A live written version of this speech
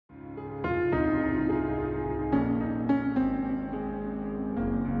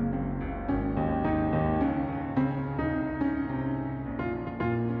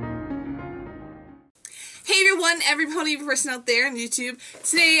everyone, every pony person out there on YouTube.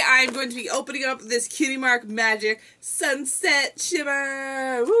 Today I'm going to be opening up this Cutie Mark Magic Sunset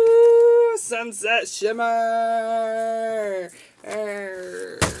Shimmer. Woo! Sunset Shimmer.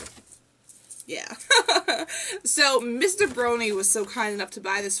 Yeah. So Mr. Brony was so kind enough to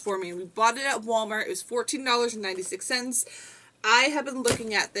buy this for me. We bought it at Walmart. It was $14.96. I have been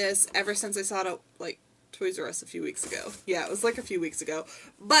looking at this ever since I saw it at, like, Toys R Us a few weeks ago. Yeah, it was like a few weeks ago.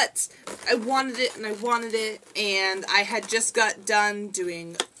 But I wanted it and I wanted it, and I had just got done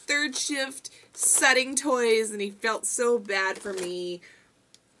doing third shift setting toys, and he felt so bad for me.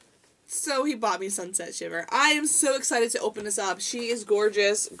 So he bought me Sunset Shimmer. I am so excited to open this up. She is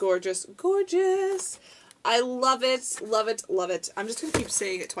gorgeous, gorgeous, gorgeous. I love it, love it, love it. I'm just going to keep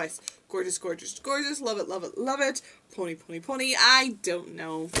saying it twice. Gorgeous, gorgeous, gorgeous. Love it, love it, love it. Pony, pony, pony. I don't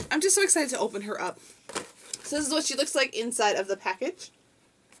know. I'm just so excited to open her up. So this is what she looks like inside of the package.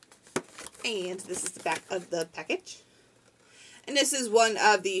 And this is the back of the package. And this is one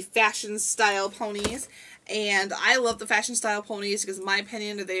of the fashion style ponies. And I love the fashion style ponies because in my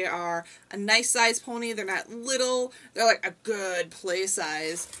opinion they are a nice size pony. They're not little. They're like a good play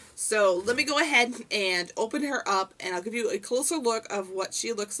size. So let me go ahead and open her up and I'll give you a closer look of what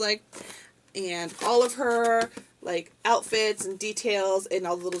she looks like. And all of her like outfits and details and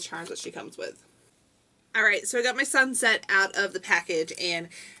all the little charms that she comes with. Alright, so I got my Sunset out of the package, and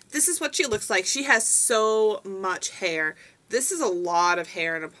this is what she looks like. She has so much hair. This is a lot of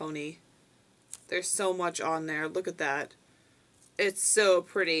hair in a pony. There's so much on there. Look at that. It's so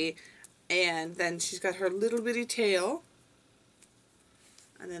pretty. And then she's got her little bitty tail.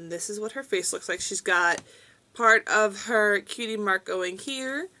 And then this is what her face looks like. She's got part of her cutie mark going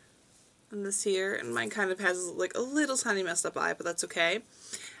here, and this here, and mine kind of has like a little tiny messed up eye, but that's okay.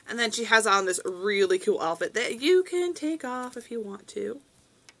 And then she has on this really cool outfit that you can take off if you want to.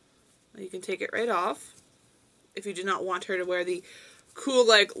 You can take it right off if you do not want her to wear the cool,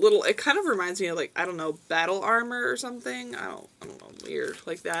 like, little, it kind of reminds me of, like, I don't know, battle armor or something. I don't know, weird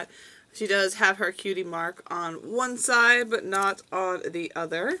like that. She does have her cutie mark on one side, but not on the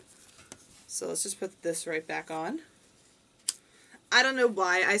other. So let's just put this right back on. I don't know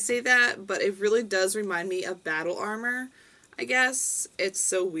why I say that, but it really does remind me of battle armor. I guess. It's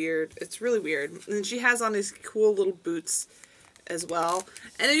so weird. It's really weird. And then she has on these cool little boots as well.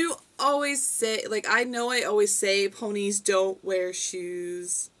 And you always say, like, I know I always say ponies don't wear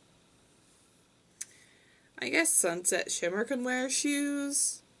shoes. I guess Sunset Shimmer can wear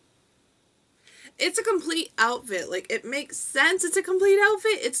shoes. It's a complete outfit. Like, it makes sense. It's a complete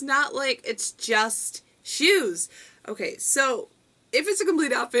outfit. It's not like it's just shoes. Okay, so if it's a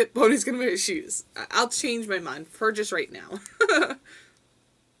complete outfit, pony's gonna wear shoes. I'll change my mind for just right now.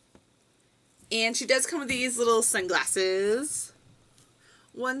 And she does come with these little sunglasses.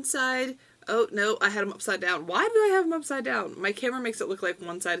 One side, oh no, I had them upside down. Why did I have them upside down? My camera makes it look like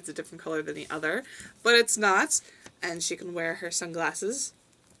one side is a different color than the other, but it's not. And she can wear her sunglasses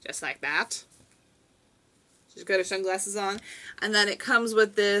just like that. She's got her sunglasses on. And then it comes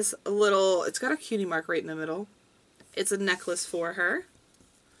with this little, it's got a cutie mark right in the middle. It's a necklace for her.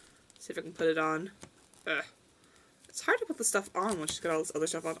 Let's see if I can put it on. Ugh. It's hard to put the stuff on when she's got all this other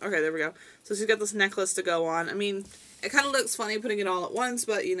stuff on. Okay, there we go. So she's got this necklace to go on. I mean, it kind of looks funny putting it all at once,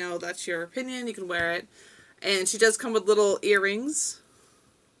 but, you know, that's your opinion. You can wear it. And she does come with little earrings.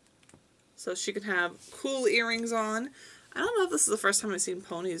 So she can have cool earrings on. I don't know if this is the first time I've seen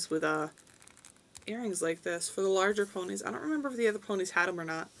ponies with earrings like this. For the larger ponies. I don't remember if the other ponies had them or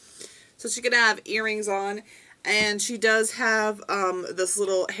not. So she can have earrings on. And she does have this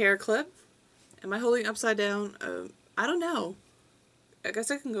little hair clip. Am I holding it upside down? I don't know. I guess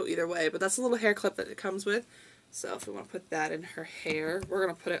I can go either way, but that's a little hair clip that it comes with. So if we want to put that in her hair, we're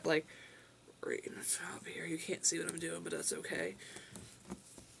going to put it like right in the top here. You can't see what I'm doing, but that's okay.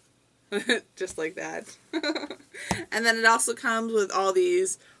 Just like that. And then it also comes with all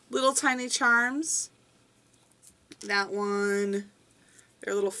these little tiny charms. That one.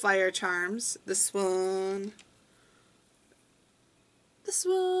 They're little fire charms. This one. This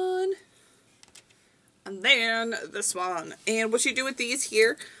one. And then this one. And what you do with these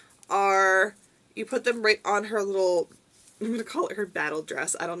here are you put them right on her little, I'm going to call it her battle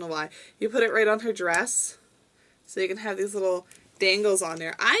dress. I don't know why. You put it right on her dress. So you can have these little dangles on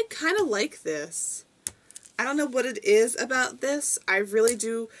there. I kind of like this. I don't know what it is about this. I really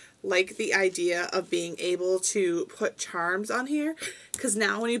do like the idea of being able to put charms on here. Because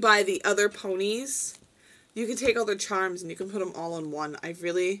now when you buy the other ponies, you can take all their charms and you can put them all in one. I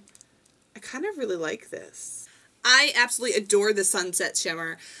kind of really like this. I absolutely adore the Sunset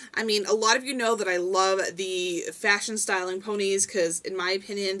Shimmer. I mean, a lot of you know that I love the fashion styling ponies because, in my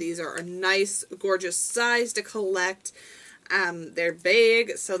opinion, these are a nice, gorgeous size to collect. They're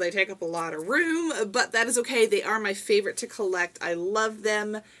big, so they take up a lot of room, but that is okay. They are my favorite to collect. I love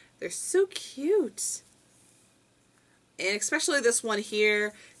them. They're so cute. And especially this one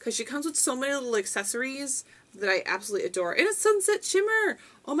here, because she comes with so many little accessories that I absolutely adore. And a Sunset Shimmer!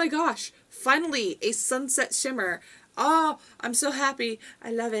 Oh my gosh, finally a Sunset Shimmer. Oh, I'm so happy.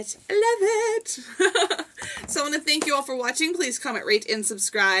 I love it. I love it! So I want to thank you all for watching. Please comment, rate, and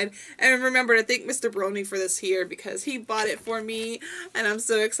subscribe. And remember to thank Mr. Brony for this here because he bought it for me. And I'm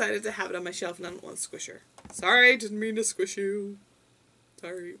so excited to have it on my shelf and I don't want to squish her. Sorry, didn't mean to squish you.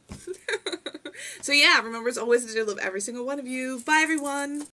 Sorry. So yeah, remember as always that I love every single one of you. Bye everyone!